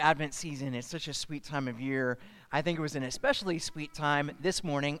Advent season is such a sweet time of year. I think it was an especially sweet time this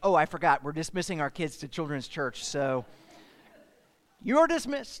morning. Oh, I forgot. We're dismissing our kids to Children's Church, so you're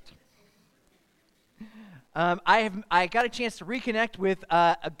dismissed. I got a chance to reconnect with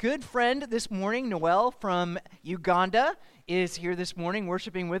a good friend this morning. Noel from Uganda is here this morning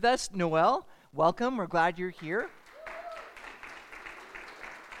worshiping with us. Noel, welcome. We're glad you're here.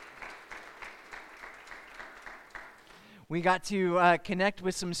 We got to connect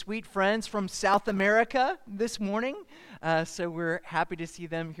with some sweet friends from South America this morning, so we're happy to see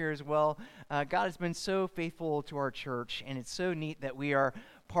them here as well. God has been so faithful to our church, and it's so neat that we are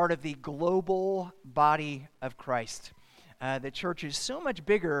part of the global body of Christ. The church is so much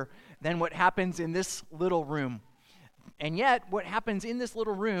bigger than what happens in this little room, and yet what happens in this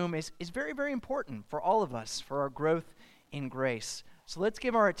little room is very, very important for all of us, for our growth in grace. So let's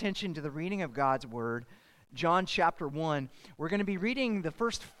give our attention to the reading of God's Word. John chapter 1. We're going to be reading the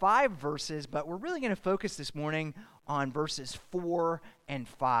first 5 verses, but we're really going to focus this morning on verses 4 and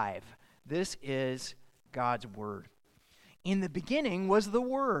 5. This is God's Word. In the beginning was the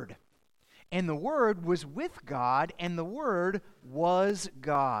Word, and the Word was with God, and the Word was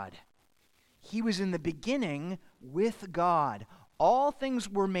God. He was in the beginning with God. All things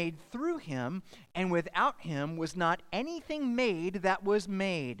were made through him, and without him was not anything made that was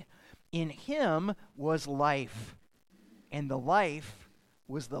made. In him was life, and the life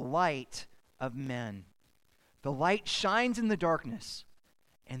was the light of men. The light shines in the darkness,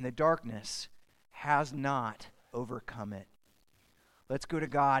 and the darkness has not overcome it. Let's go to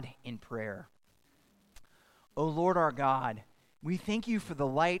God in prayer. O Lord our God, we thank you for the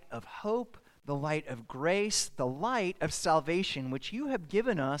light of hope, the light of grace, the light of salvation, which you have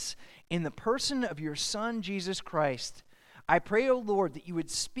given us in the person of your Son, Jesus Christ. I pray, O Lord, that you would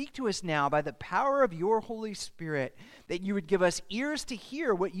speak to us now by the power of your Holy Spirit, that you would give us ears to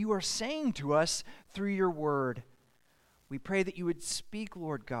hear what you are saying to us through your word. We pray that you would speak,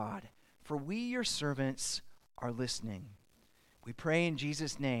 Lord God, for we, your servants, are listening. We pray in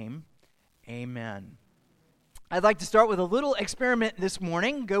Jesus' name, amen. I'd like to start with a little experiment this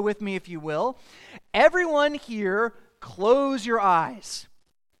morning. Go with me if you will. Everyone here, close your eyes,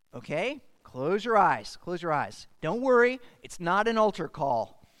 okay? Close your eyes. Close your eyes. Don't worry. It's not an altar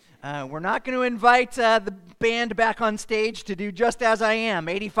call. We're not going to invite the band back on stage to do Just As I Am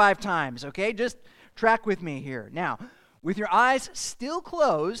 85 times, okay? Just track with me here. Now, with your eyes still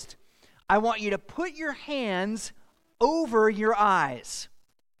closed, I want you to put your hands over your eyes.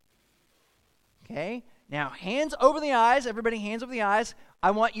 Okay? Now, hands over the eyes. Everybody, hands over the eyes.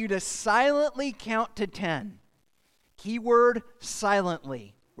 I want you to silently count to 10. Keyword,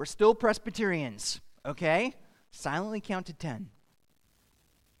 silently. We're still Presbyterians, okay? Silently count to 10.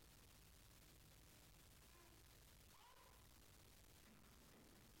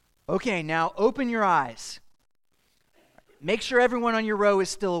 Okay, now open your eyes. Make sure everyone on your row is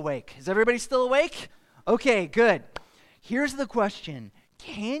still awake. Is everybody still awake? Okay, good. Here's the question.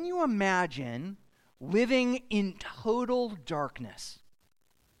 Can you imagine living in total darkness?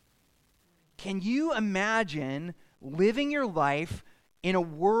 Can you imagine living your life in a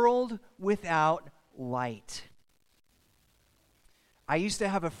world without light? I used to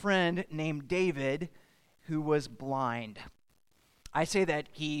have a friend named David who was blind. I say that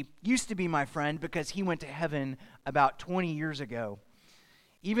he used to be my friend because he went to heaven about 20 years ago.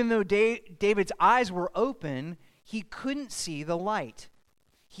 Even though David's eyes were open, he couldn't see the light.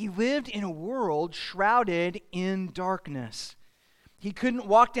 He lived in a world shrouded in darkness. He couldn't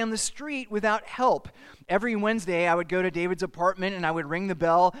walk down the street without help. Every Wednesday, I would go to David's apartment, and I would ring the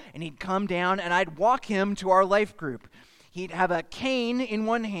bell, and he'd come down, and I'd walk him to our life group. He'd have a cane in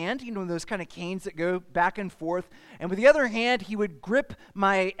one hand, you know, those kind of canes that go back and forth, and with the other hand, he would grip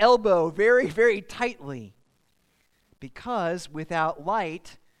my elbow very, very tightly, because without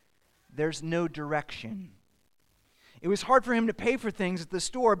light, there's no direction. It was hard for him to pay for things at the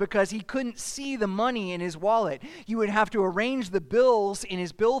store because he couldn't see the money in his wallet. He would have to arrange the bills in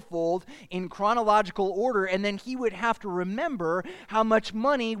his billfold in chronological order, and then he would have to remember how much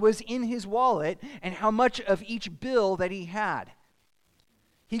money was in his wallet and how much of each bill that he had.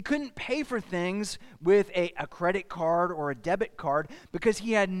 He couldn't pay for things with a credit card or a debit card because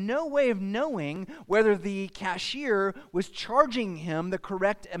he had no way of knowing whether the cashier was charging him the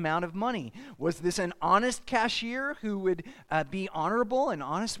correct amount of money. Was this an honest cashier who would be honorable and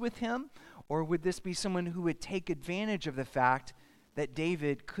honest with him? Or would this be someone who would take advantage of the fact that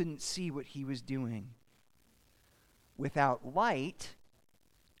David couldn't see what he was doing? Without light,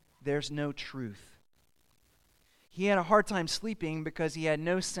 there's no truth. He had a hard time sleeping because he had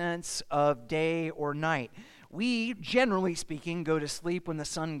no sense of day or night. We, generally speaking, go to sleep when the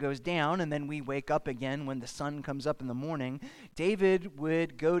sun goes down, and then we wake up again when the sun comes up in the morning. David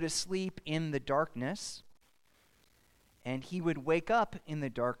would go to sleep in the darkness, and he would wake up in the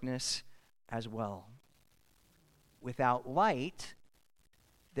darkness as well. Without light,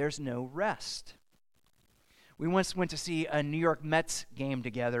 there's no rest. We once went to see a New York Mets game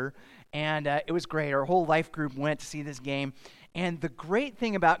together, and it was great. Our whole life group went to see this game. And the great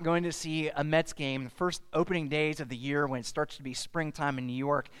thing about going to see a Mets game, the first opening days of the year when it starts to be springtime in New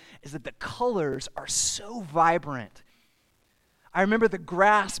York, is that the colors are so vibrant. I remember the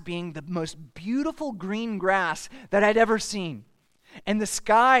grass being the most beautiful green grass that I'd ever seen, and the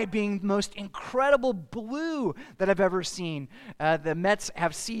sky being the most incredible blue that I've ever seen. The Mets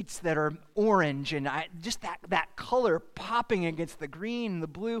have seats that are orange, and just that color popping against the green and the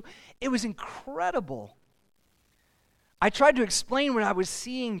blue, it was incredible. I tried to explain what I was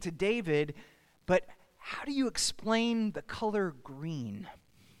seeing to David, but how do you explain the color green?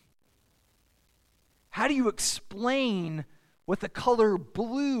 How do you explain what the color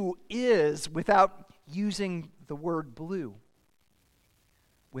blue is without using the word blue?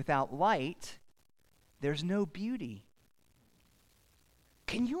 Without light, there's no beauty.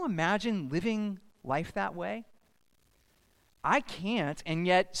 Can you imagine living life that way? I can't, and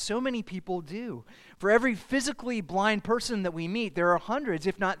yet so many people do. For every physically blind person that we meet, there are hundreds,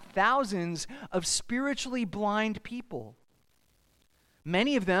 if not thousands, of spiritually blind people.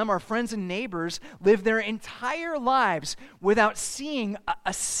 Many of them, our friends and neighbors, live their entire lives without seeing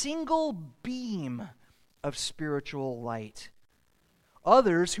a single beam of spiritual light.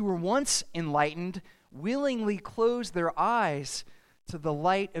 Others who were once enlightened willingly close their eyes to the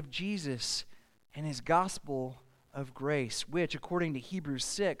light of Jesus and his gospel of grace, which, according to Hebrews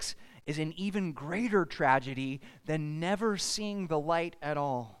 6, is an even greater tragedy than never seeing the light at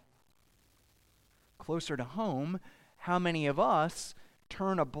all. Closer to home, how many of us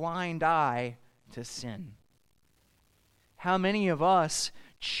turn a blind eye to sin? How many of us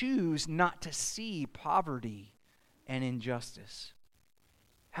choose not to see poverty and injustice?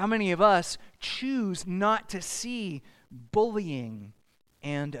 How many of us choose not to see bullying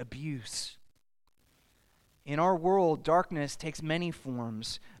and abuse? In our world, darkness takes many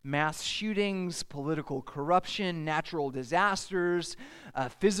forms: mass shootings, political corruption, natural disasters,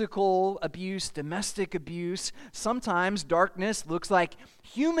 physical abuse, domestic abuse. Sometimes darkness looks like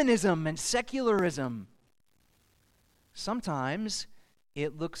humanism and secularism. Sometimes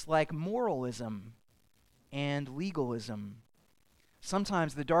it looks like moralism and legalism.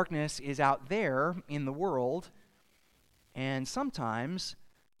 Sometimes the darkness is out there in the world, and sometimes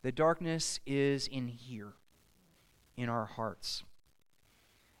the darkness is in here, in our hearts.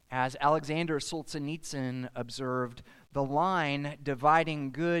 As Alexander Solzhenitsyn observed, the line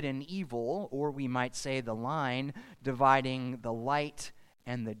dividing good and evil, or we might say the line dividing the light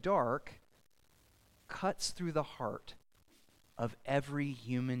and the dark, cuts through the heart of every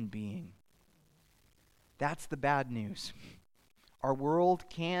human being. That's the bad news. Our world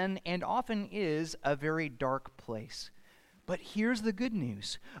can and often is a very dark place. But here's the good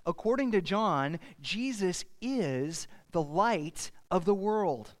news. According to John, Jesus is the light of the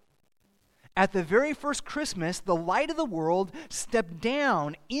world. At the very first Christmas, the light of the world stepped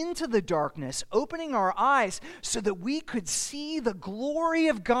down into the darkness, opening our eyes so that we could see the glory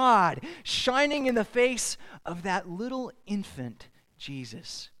of God shining in the face of that little infant,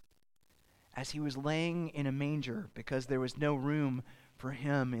 Jesus, as he was laying in a manger because there was no room for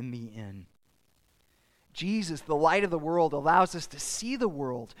him in the inn. Jesus, the light of the world, allows us to see the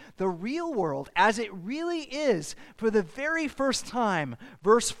world, the real world, as it really is for the very first time.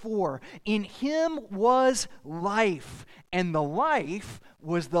 Verse 4, in him was life, and the life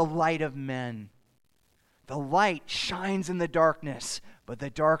was the light of men. The light shines in the darkness, but the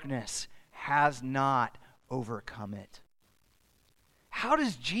darkness has not overcome it. How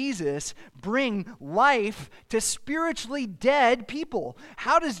does Jesus bring life to spiritually dead people?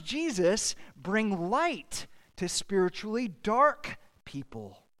 How does Jesus bring light to spiritually dark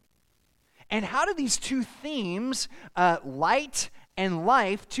people? And how do these two themes, light and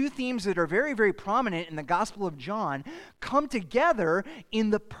life, two themes that are very, very prominent in the Gospel of John, come together in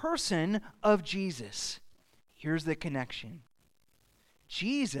the person of Jesus? Here's the connection.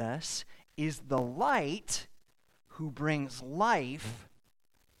 Jesus is the light who brings life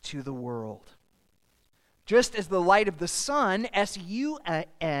to the world. Just as the light of the sun,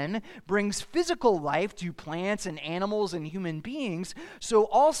 S-U-N, brings physical life to plants and animals and human beings, so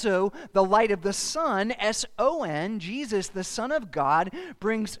also the light of the Son, S-O-N, Jesus, the Son of God,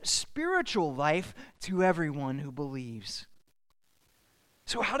 brings spiritual life to everyone who believes.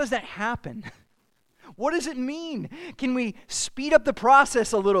 So how does that happen? What does it mean? Can we speed up the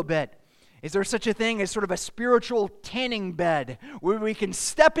process a little bit? Is there such a thing as sort of a spiritual tanning bed where we can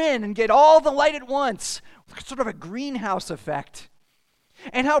step in and get all the light at once? Sort of a greenhouse effect.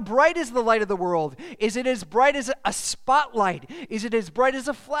 And how bright is the light of the world? Is it as bright as a spotlight? Is it as bright as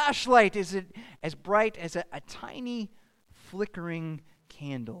a flashlight? Is it as bright as a tiny flickering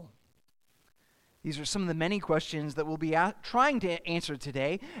candle? These are some of the many questions that we'll be trying to answer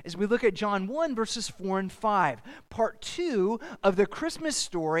today as we look at John 1, verses 4 and 5, part 2 of the Christmas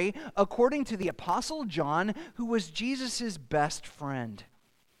story according to the Apostle John, who was Jesus' best friend.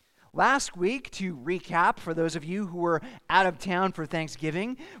 Last week, to recap for those of you who were out of town for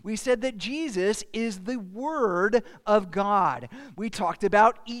Thanksgiving, we said that Jesus is the Word of God. We talked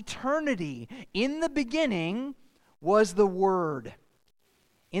about eternity. In the beginning was the Word.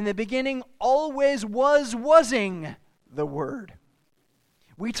 In the beginning always wasing the Word.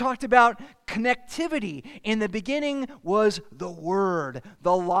 We talked about connectivity. In the beginning was the Word,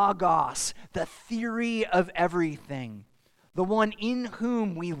 the Logos, the theory of everything, the one in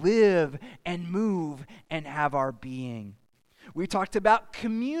whom we live and move and have our being. We talked about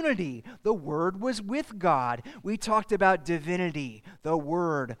community. The Word was with God. We talked about divinity. The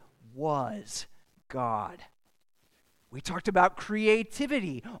Word was God. We talked about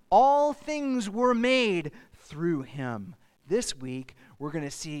creativity. All things were made through Him. This week, we're going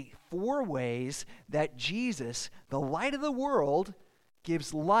to see 4 ways that Jesus, the light of the world,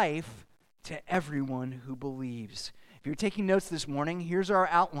 gives life to everyone who believes. If you're taking notes this morning, here's our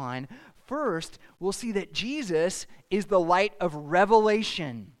outline. First, we'll see that Jesus is the light of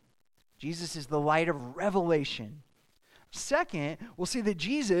revelation. Jesus is the light of revelation. Second, we'll see that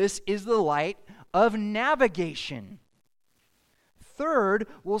Jesus is the light of navigation. Third,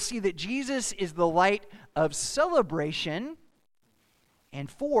 we'll see that Jesus is the light of celebration. And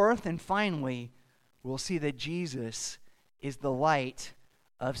fourth, and finally, we'll see that Jesus is the light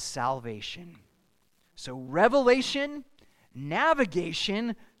of salvation. So revelation,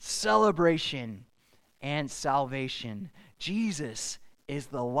 navigation, celebration, and salvation. Jesus is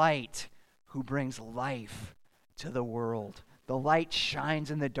the light who brings life to the world. The light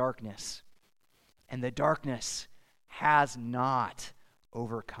shines in the darkness, and the darkness has not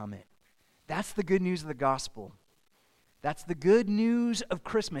overcome it. That's the good news of the gospel. That's the good news of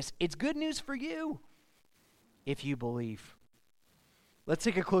Christmas. It's good news for you if you believe. Let's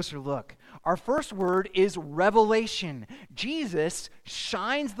take a closer look. Our first word is revelation. Jesus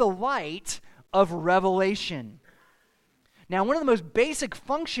shines the light of revelation. Now, one of the most basic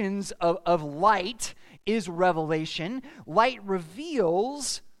functions of light is revelation. Light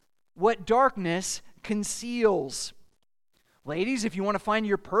reveals what darkness conceals. Ladies, if you want to find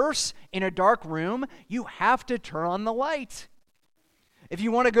your purse in a dark room, you have to turn on the light. If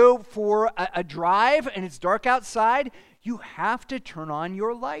you want to go for a drive and it's dark outside, you have to turn on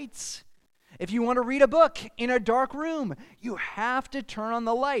your lights. If you want to read a book in a dark room, you have to turn on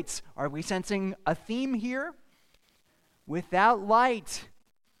the lights. Are we sensing a theme here? Without light,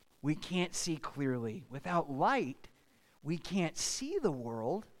 we can't see clearly. Without light, we can't see the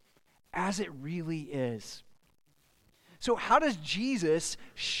world as it really is. So how does Jesus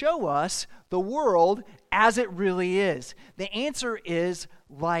show us the world as it really is? The answer is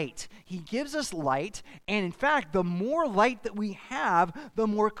light. He gives us light, and in fact, the more light that we have, the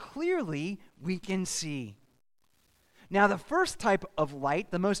more clearly we can see. Now, the first type of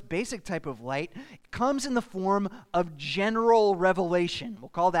light, the most basic type of light, comes in the form of general revelation. We'll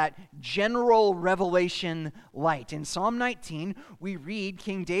call that general revelation light. In Psalm 19, we read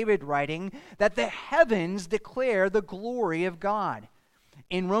King David writing that the heavens declare the glory of God.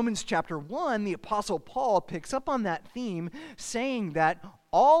 In Romans chapter 1, the Apostle Paul picks up on that theme, saying that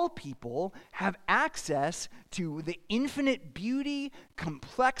all people have access to the infinite beauty,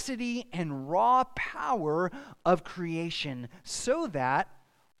 complexity, and raw power of creation, so that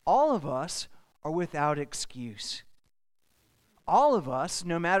all of us are without excuse. All of us,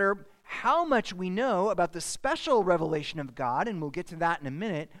 no matter how much we know about the special revelation of God, and we'll get to that in a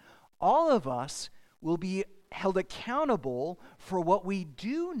minute, all of us will be held accountable for what we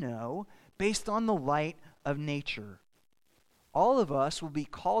do know based on the light of nature. All of us will be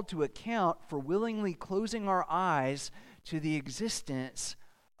called to account for willingly closing our eyes to the existence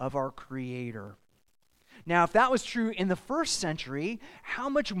of our Creator. Now, if that was true in the first century, how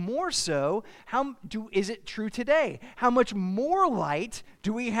much more so is it true today? How much more light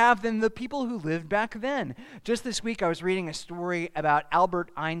do we have than the people who lived back then? Just this week, I was reading a story about Albert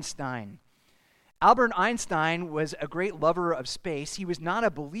Einstein. Albert Einstein was a great lover of space. He was not a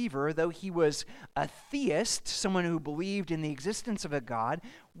believer, though he was a theist, someone who believed in the existence of a God.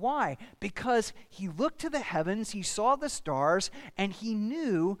 Why? Because he looked to the heavens, he saw the stars, and he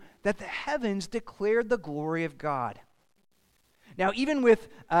knew that the heavens declared the glory of God. Now, even with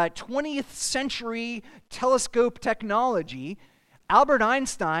 20th century telescope technology, Albert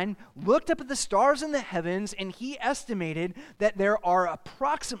Einstein looked up at the stars in the heavens, and he estimated that there are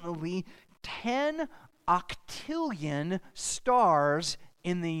approximately 10 octillion stars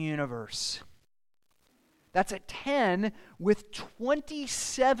in the universe. That's a 10 with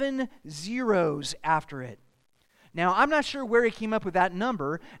 27 zeros after it. Now, I'm not sure where he came up with that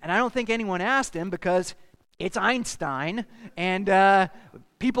number, and I don't think anyone asked him because it's Einstein, and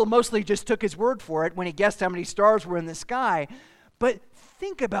people mostly just took his word for it when he guessed how many stars were in the sky. But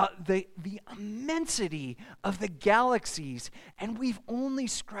think about the immensity of the galaxies, and we've only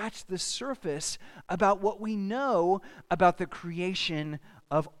scratched the surface about what we know about the creation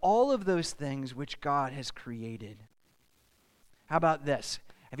of all of those things which God has created. How about this?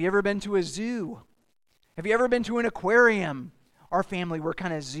 Have you ever been to a zoo? Have you ever been to an aquarium? Our family, we're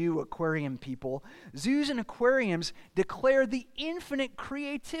kind of zoo aquarium people. Zoos and aquariums declare the infinite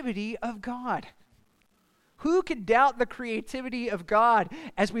creativity of God. Who could doubt the creativity of God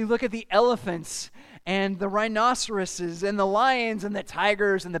as we look at the elephants and the rhinoceroses and the lions and the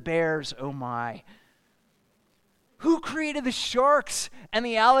tigers and the bears? Oh my. Who created the sharks and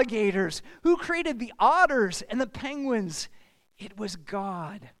the alligators? Who created the otters and the penguins? It was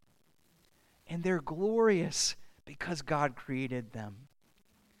God. And they're glorious because God created them.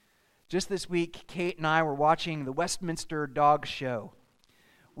 Just this week, Kate and I were watching the Westminster Dog Show.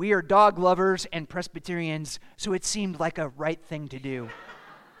 We are dog lovers and Presbyterians, so it seemed like a right thing to do.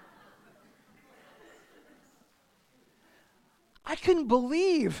 I couldn't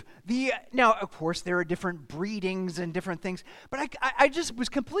believe now, of course, there are different breedings and different things, but I just was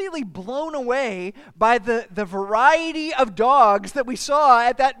completely blown away by the variety of dogs that we saw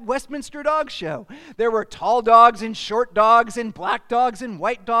at that Westminster Dog Show. There were tall dogs and short dogs and black dogs and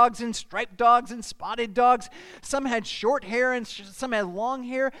white dogs and striped dogs and spotted dogs. Some had short hair and some had long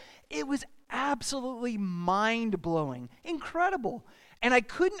hair. It was absolutely mind-blowing, incredible. And I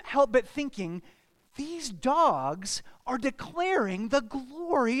couldn't help but thinking, these dogs are declaring the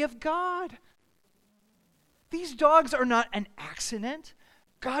glory of God. These dogs are not an accident.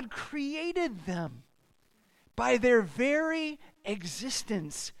 God created them. By their very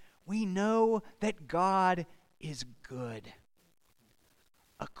existence, we know that God is good.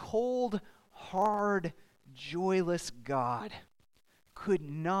 A cold, hard, joyless God could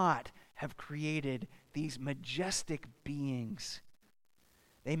not have created these majestic beings.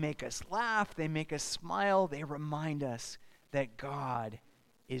 They make us laugh, they make us smile, they remind us that God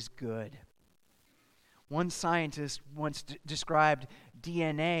is good. One scientist once described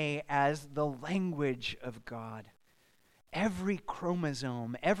DNA as the language of God. Every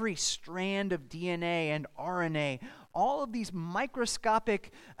chromosome, every strand of DNA and RNA, all of these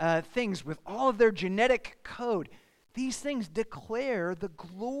microscopic things with all of their genetic code, these things declare the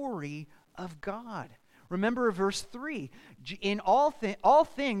glory of God. Remember verse 3, all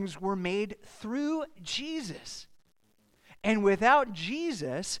things were made through Jesus. And without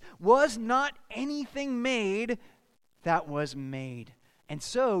Jesus was not anything made that was made. And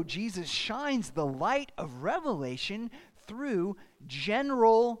so Jesus shines the light of revelation through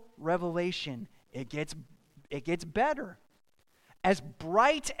general revelation. It gets better. As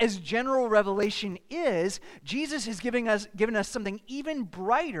bright as general revelation is, Jesus is given us something even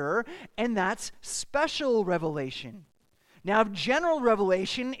brighter, and that's special revelation. Now, if general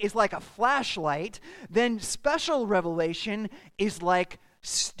revelation is like a flashlight, then special revelation is like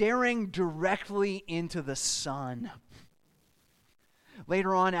staring directly into the sun.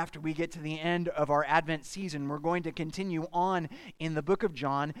 Later on, after we get to the end of our Advent season, we're going to continue on in the book of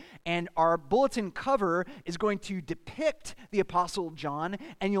John, and our bulletin cover is going to depict the Apostle John,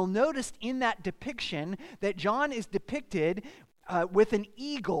 and you'll notice in that depiction that John is depicted with an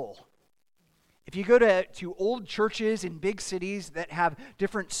eagle. If you go to old churches in big cities that have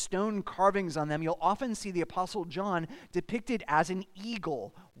different stone carvings on them, you'll often see the Apostle John depicted as an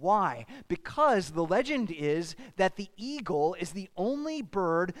eagle. Why? Because the legend is that the eagle is the only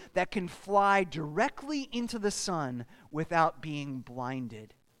bird that can fly directly into the sun without being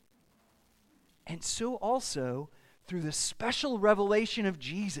blinded. And so also, through the special revelation of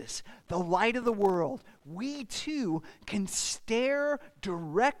Jesus, the light of the world, we too can stare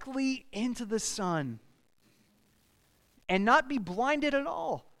directly into the sun and not be blinded at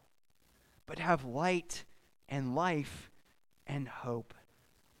all, but have light and life and hope.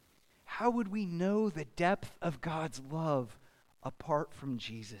 How would we know the depth of God's love apart from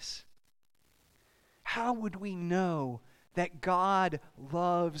Jesus? How would we know that God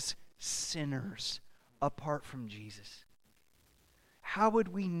loves sinners apart from Jesus? How would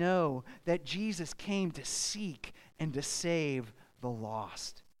we know that Jesus came to seek and to save the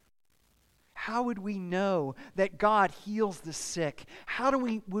lost? How would we know that God heals the sick?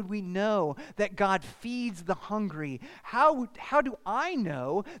 Would we know that God feeds the hungry? How do I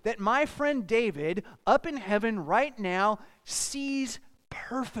know that my friend David up in heaven right now sees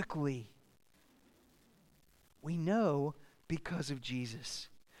perfectly? We know because of Jesus.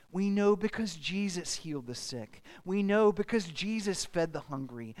 We know because Jesus healed the sick. We know because Jesus fed the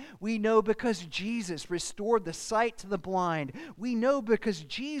hungry. We know because Jesus restored the sight to the blind. We know because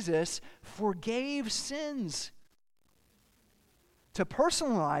Jesus forgave sins. To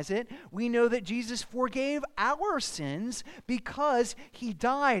personalize it, we know that Jesus forgave our sins because he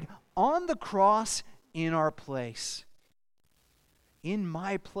died on the cross in our place. In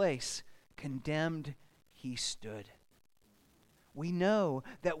my place, condemned, he stood. We know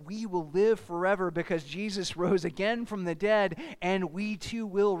that we will live forever because Jesus rose again from the dead, and we too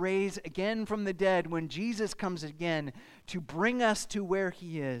will raise again from the dead when Jesus comes again to bring us to where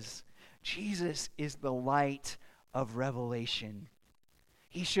he is. Jesus is the light of revelation.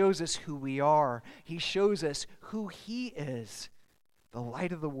 He shows us who we are. He shows us who he is, the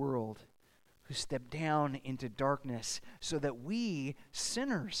light of the world, who stepped down into darkness so that we,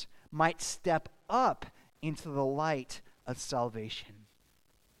 sinners, might step up into the light of salvation,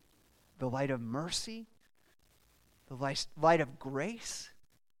 the light of mercy, the light of grace,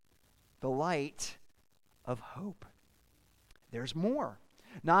 the light of hope. There's more.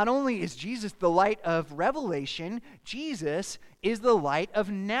 Not only is Jesus the light of revelation, Jesus is the light of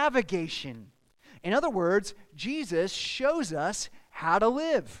navigation. In other words, Jesus shows us how to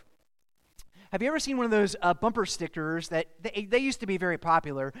live. Have you ever seen one of those bumper stickers that they used to be very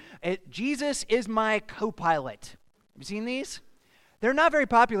popular? Jesus is my co-pilot. Have you seen these? They're not very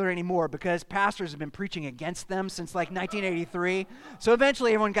popular anymore because pastors have been preaching against them since like 1983. So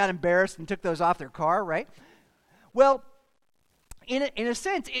eventually everyone got embarrassed and took those off their car, right? Well, in a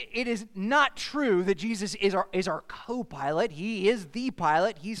sense, it is not true that Jesus is our co-pilot. He is the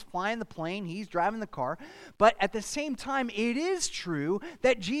pilot. He's flying the plane. He's driving the car. But at the same time, it is true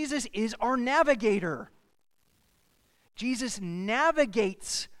that Jesus is our navigator. Jesus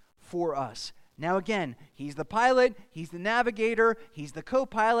navigates for us. Now again, he's the pilot, he's the navigator, he's the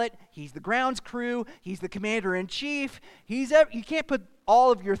co-pilot, he's the grounds crew, he's the commander-in-chief. You can't put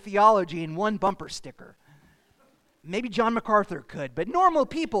all of your theology in one bumper sticker. Maybe John MacArthur could, but normal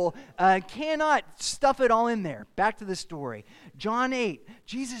people cannot stuff it all in there. Back to the story. John 8,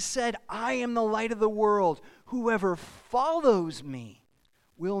 Jesus said, I am the light of the world. Whoever follows me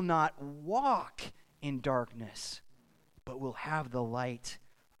will not walk in darkness, but will have the light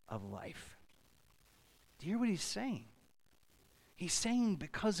of life. Do you hear what he's saying? He's saying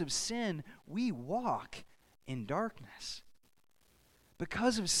because of sin, we walk in darkness.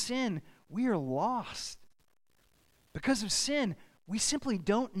 Because of sin, we are lost. Because of sin, we simply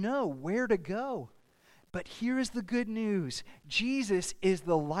don't know where to go. But here is the good news. Jesus is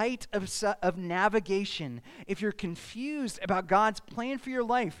the light of navigation. If you're confused about God's plan for your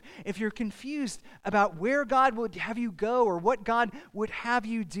life, if you're confused about where God would have you go or what God would have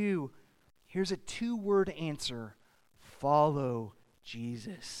you do, here's a 2-word answer: follow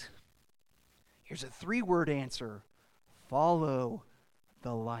Jesus. Here's a 3-word answer: follow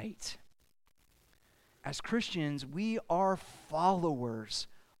the light. As Christians, we are followers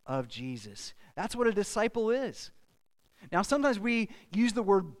of Jesus. That's what a disciple is. Now, sometimes we use the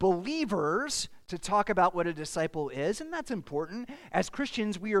word believers to talk about what a disciple is, and that's important. As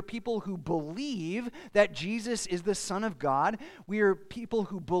Christians, we are people who believe that Jesus is the Son of God. We are people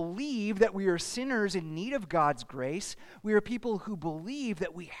who believe that we are sinners in need of God's grace. We are people who believe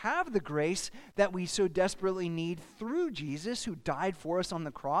that we have the grace that we so desperately need through Jesus, who died for us on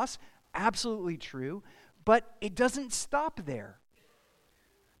the cross. Absolutely true. But it doesn't stop there.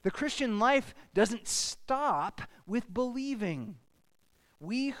 The Christian life doesn't stop with believing.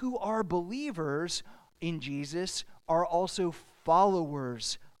 We who are believers in Jesus are also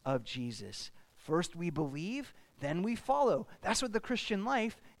followers of Jesus. First we believe, then we follow. That's what the Christian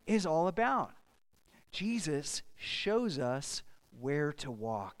life is all about. Jesus shows us where to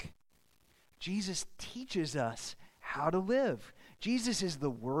walk. Jesus teaches us how to live. Jesus is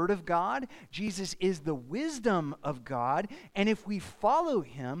the Word of God. Jesus is the wisdom of God. And if we follow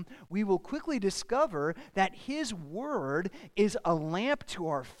him, we will quickly discover that his Word is a lamp to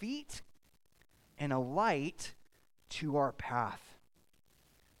our feet and a light to our path.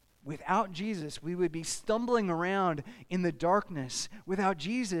 Without Jesus, we would be stumbling around in the darkness. Without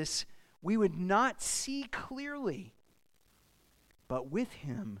Jesus, we would not see clearly. But with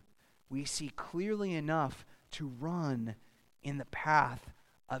him, we see clearly enough to run in the path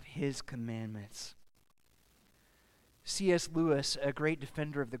of his commandments. C.S. Lewis, a great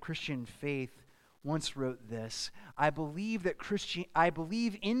defender of the Christian faith, once wrote this: I believe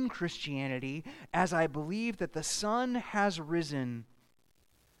in Christianity as I believe that the sun has risen,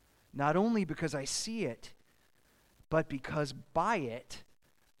 not only because I see it, but because by it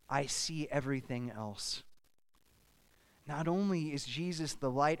I see everything else. Not only is Jesus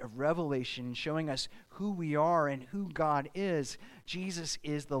the light of revelation, showing us who we are and who God is, Jesus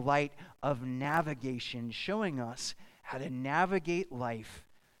is the light of navigation, showing us how to navigate life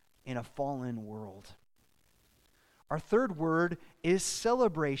in a fallen world. Our third word is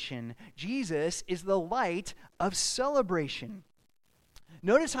celebration. Jesus is the light of celebration.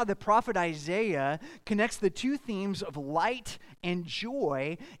 Notice how the prophet Isaiah connects the two themes of light and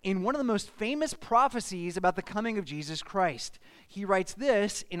joy in one of the most famous prophecies about the coming of Jesus Christ. He writes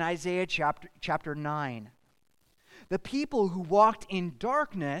this in Isaiah chapter 9. The people who walked in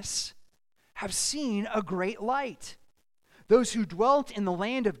darkness have seen a great light. Those who dwelt in the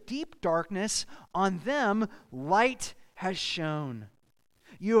land of deep darkness, on them light has shone.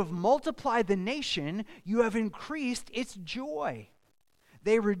 You have multiplied the nation, you have increased its joy.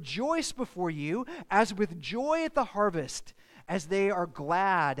 They rejoice before you as with joy at the harvest, as they are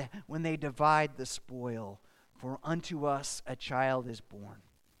glad when they divide the spoil. For unto us a child is born.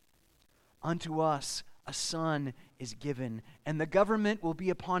 Unto us a son is given, and the government will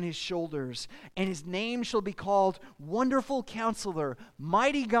be upon his shoulders, and his name shall be called Wonderful Counselor,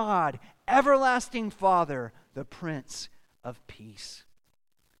 Mighty God, Everlasting Father, the Prince of Peace.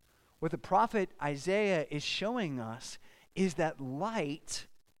 What the prophet Isaiah is showing us is that light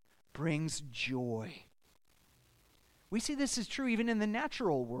brings joy. We see this is true even in the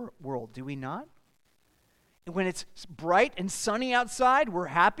natural world, do we not? When it's bright and sunny outside, we're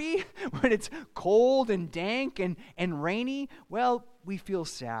happy. When it's cold and dank and rainy, well, we feel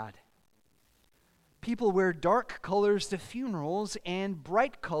sad. People wear dark colors to funerals and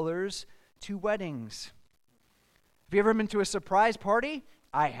bright colors to weddings. Have you ever been to a surprise party?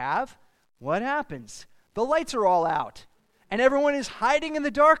 I have. What happens? The lights are all out, and everyone is hiding in the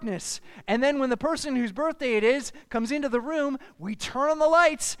darkness. And then when the person whose birthday it is comes into the room, we turn on the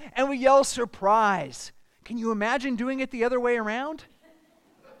lights and we yell, surprise. Can you imagine doing it the other way around?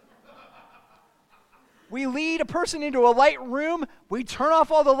 We lead a person into a light room, we turn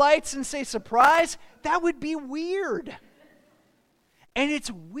off all the lights and say, surprise? That would be weird. And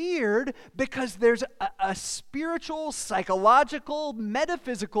it's weird because there's a spiritual, psychological,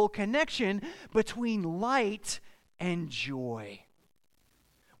 metaphysical connection between light and joy.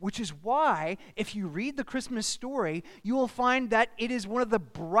 Which is why, if you read the Christmas story, you will find that it is one of the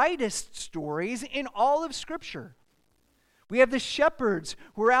brightest stories in all of Scripture. We have the shepherds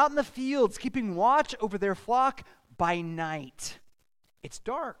who are out in the fields keeping watch over their flock by night. It's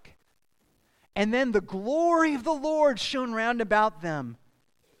dark. And then the glory of the Lord shone round about them.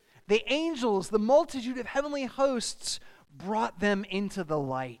 The angels, the multitude of heavenly hosts, brought them into the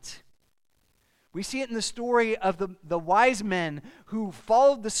light. We see it in the story of the wise men who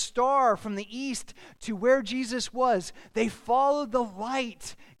followed the star from the east to where Jesus was. They followed the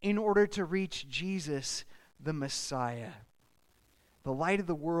light in order to reach Jesus, the Messiah. The light of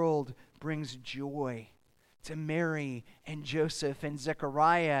the world brings joy to Mary and Joseph and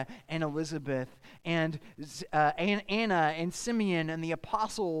Zechariah and Elizabeth and Anna and Simeon and the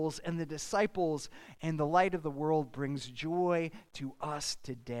apostles and the disciples. And the light of the world brings joy to us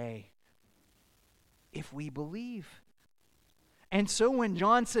today, if we believe. And so when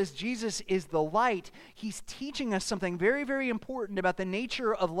John says Jesus is the light, he's teaching us something very, very important about the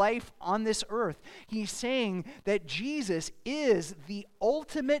nature of life on this earth. He's saying that Jesus is the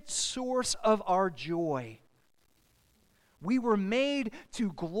ultimate source of our joy. We were made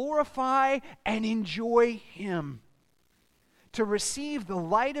to glorify and enjoy him, to receive the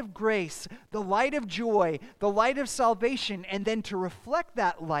light of grace, the light of joy, the light of salvation, and then to reflect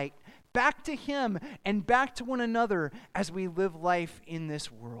that light back to him and back to one another as we live life in this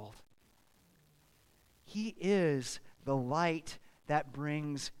world. He is the light that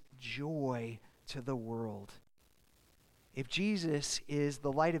brings joy to the world. If Jesus is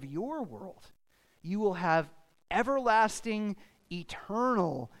the light of your world, you will have everlasting,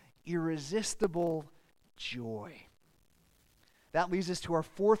 eternal, irresistible joy. That leads us to our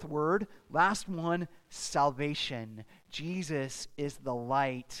fourth word, last one, salvation. Jesus is the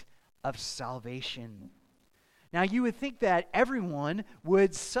light of salvation. Now, you would think that everyone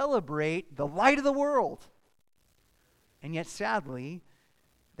would celebrate the light of the world. And yet, sadly,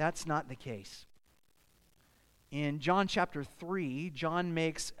 that's not the case. In John chapter 3, John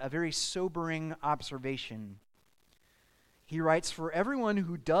makes a very sobering observation. He writes, "For everyone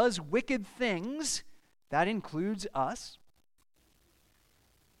who does wicked things," that includes us,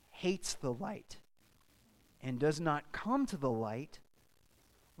 "hates the light and does not come to the light,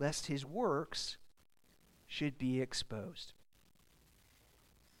 lest his works should be exposed."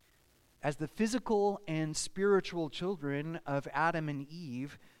 As the physical and spiritual children of Adam and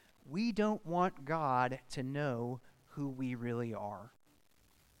Eve, we don't want God to know who we really are.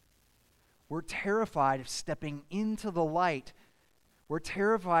 We're terrified of stepping into the light. We're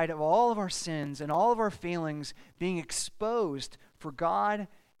terrified of all of our sins and all of our failings being exposed for God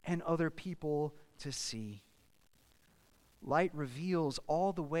and other people to see. Light reveals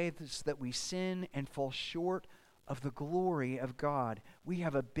all the ways that we sin and fall short of the glory of God. We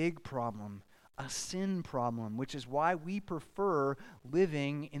have a big problem, a sin problem, which is why we prefer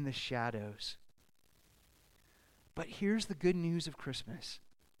living in the shadows. But here's the good news of Christmas.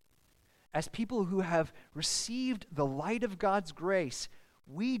 As people who have received the light of God's grace,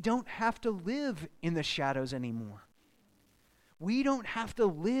 we don't have to live in the shadows anymore. We don't have to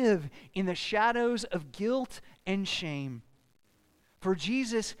live in the shadows of guilt and shame. For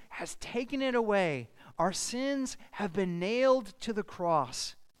Jesus has taken it away. Our sins have been nailed to the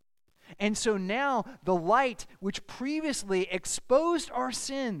cross. And so now the light which previously exposed our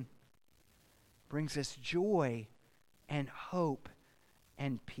sin brings us joy and hope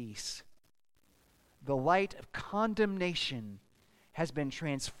and peace. The light of condemnation has been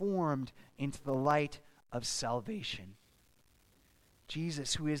transformed into the light of salvation.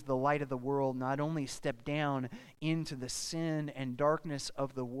 Jesus, who is the light of the world, not only stepped down into the sin and darkness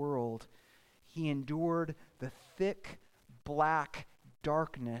of the world, he endured the thick, black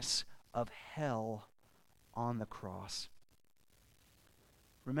darkness of hell on the cross.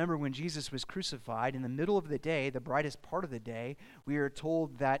 Remember, when Jesus was crucified, in the middle of the day, the brightest part of the day, we are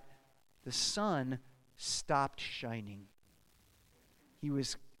told that the sun stopped shining. He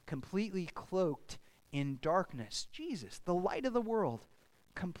was completely cloaked in darkness. Jesus, the light of the world,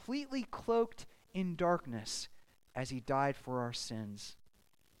 completely cloaked in darkness as he died for our sins.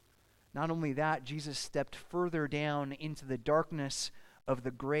 Not only that, Jesus stepped further down into the darkness of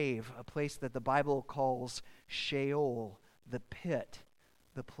the grave, a place that the Bible calls Sheol, the pit,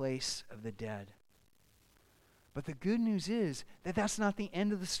 the place of the dead. But the good news is that that's not the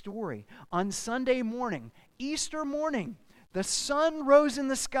end of the story. On Sunday morning, Easter morning, the sun rose in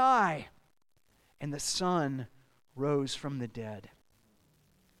the sky, and the sun rose from the dead.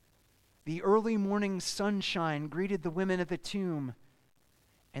 The early morning sunshine greeted the women at the tomb,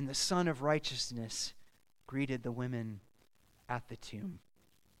 and the Son of Righteousness greeted the women at the tomb.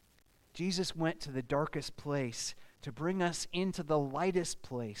 Jesus went to the darkest place to bring us into the lightest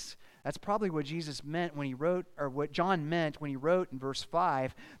place. That's probably what Jesus meant when he wrote, or what John meant when he wrote in verse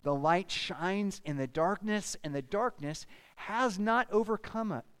 5, "The light shines in the darkness, and the darkness has not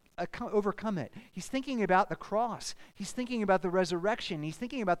overcome it." He's thinking about the cross. He's thinking about the resurrection. He's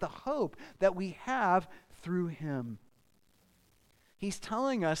thinking about the hope that we have through him. He's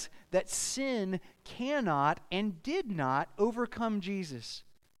telling us that sin cannot and did not overcome Jesus.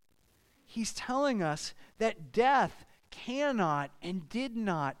 He's telling us that death cannot and did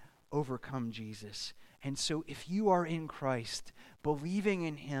not overcome Jesus. And so if you are in Christ, believing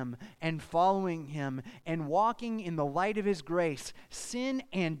in him and following him and walking in the light of his grace, sin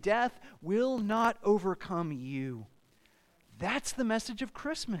and death will not overcome you. That's the message of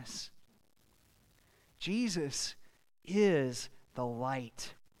Christmas. Jesus is the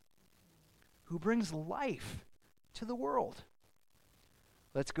light who brings life to the world.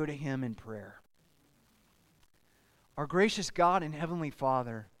 Let's go to him in prayer. Our gracious God and Heavenly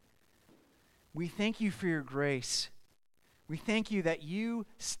Father, we thank you for your grace. We thank you that you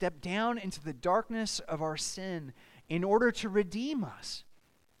stepped down into the darkness of our sin in order to redeem us.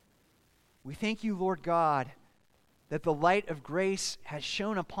 We thank you, Lord God, that the light of grace has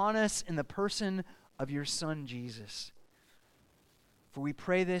shone upon us in the person of your Son, Jesus. For we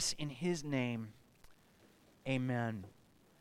pray this in his name. Amen.